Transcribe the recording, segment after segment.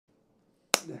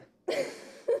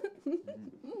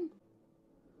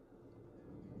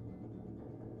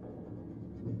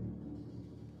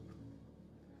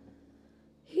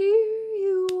Here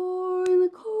you are in the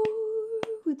car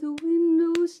with the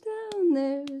windows down.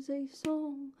 There's a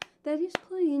song that is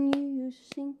playing. You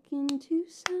sink into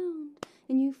sound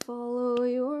and you follow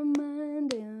your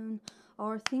mind down.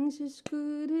 Are things as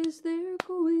good as they're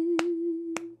going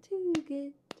to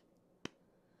get?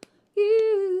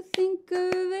 You think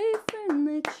of a friend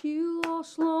that you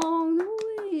lost along the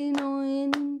way,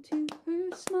 knowing into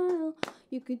her smile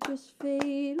you could just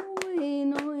fade away,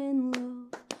 knowing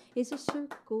love is a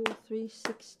circle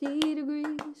 360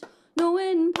 degrees,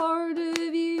 knowing part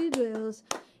of you dwells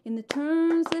in the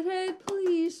terms that had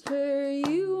pleased her.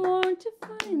 You aren't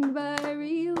defined by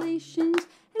relations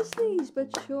as these, but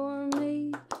you're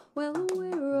made well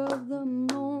aware of the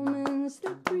moments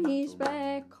that breeze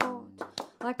back caught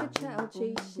like a child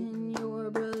chasing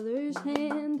your brother's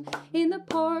hand in the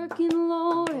parking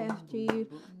lot after you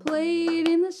played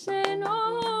in the sand.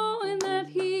 Oh, and that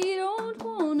he don't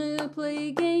wanna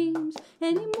play games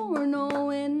anymore,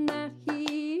 knowing that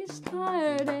he is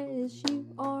tired as you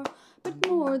are, but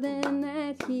more than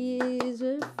that he is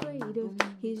afraid of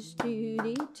his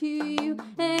duty to you,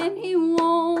 and he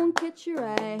won't catch your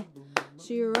eye,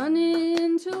 so you're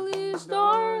running to lose.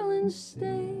 Darling,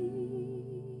 stay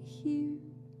here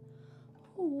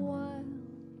a while.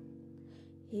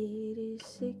 It is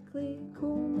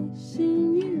cyclical,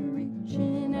 missing you,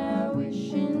 reaching out,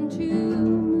 wishing to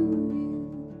move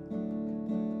you,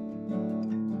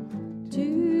 to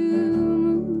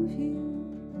move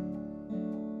you.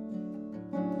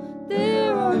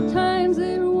 There are times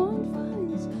that one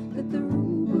finds that the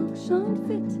rule book's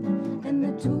unfit and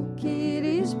the toolkit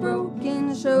is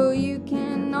broken, so you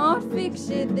cannot fix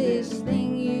it. This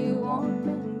thing you want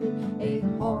mended, a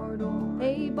heart or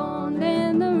a bond,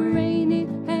 and the rain it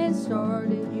has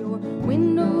started. Your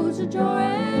windows ajar,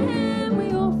 and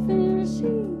we often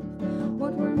receive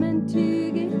what we're meant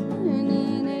to get done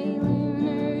in a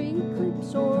lunar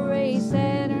eclipse or a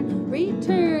Saturn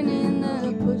return, and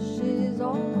the push is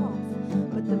all off,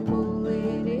 but the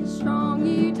bullet is strong.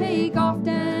 You take off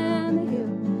down the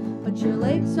hill, but your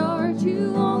legs are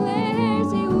too long.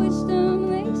 There's a wisdom,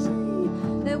 they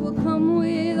say, that will come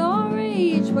with our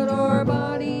age, but our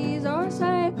bodies are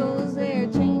cycles. They're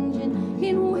changing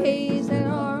in ways that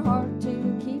are hard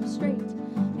to keep straight,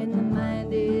 and the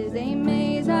mind is a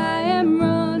maze. I am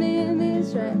running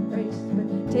this rat race,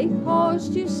 but take pause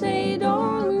to say,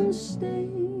 darling, stay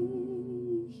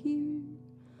here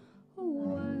a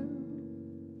while.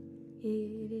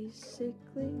 It is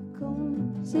cyclical,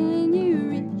 seeing you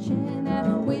reaching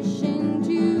out, wishing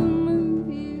to move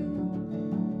you,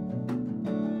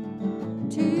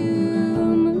 to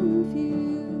move you.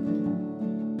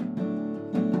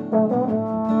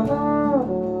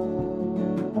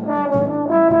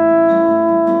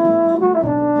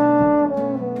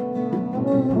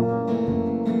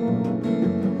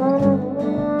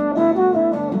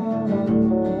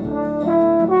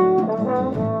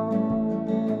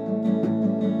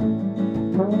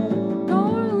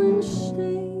 Darling,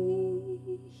 stay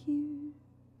here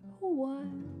a while.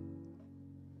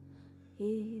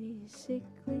 It is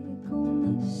cyclical,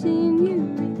 missing you,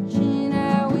 reaching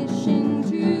out, wishing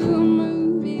to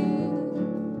move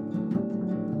you,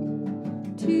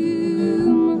 to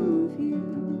move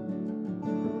you,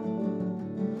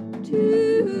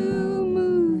 to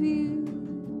move you.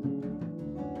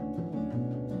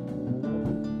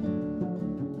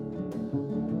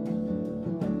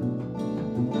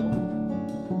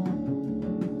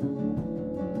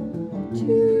 To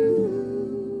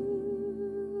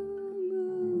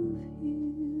move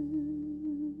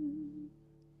you.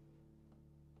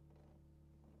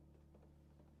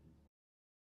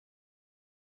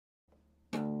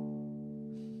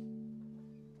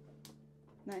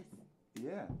 Nice.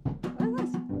 Yeah, Oh,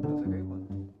 nice. that was a great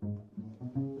one.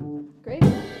 Great.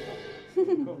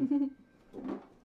 Cool.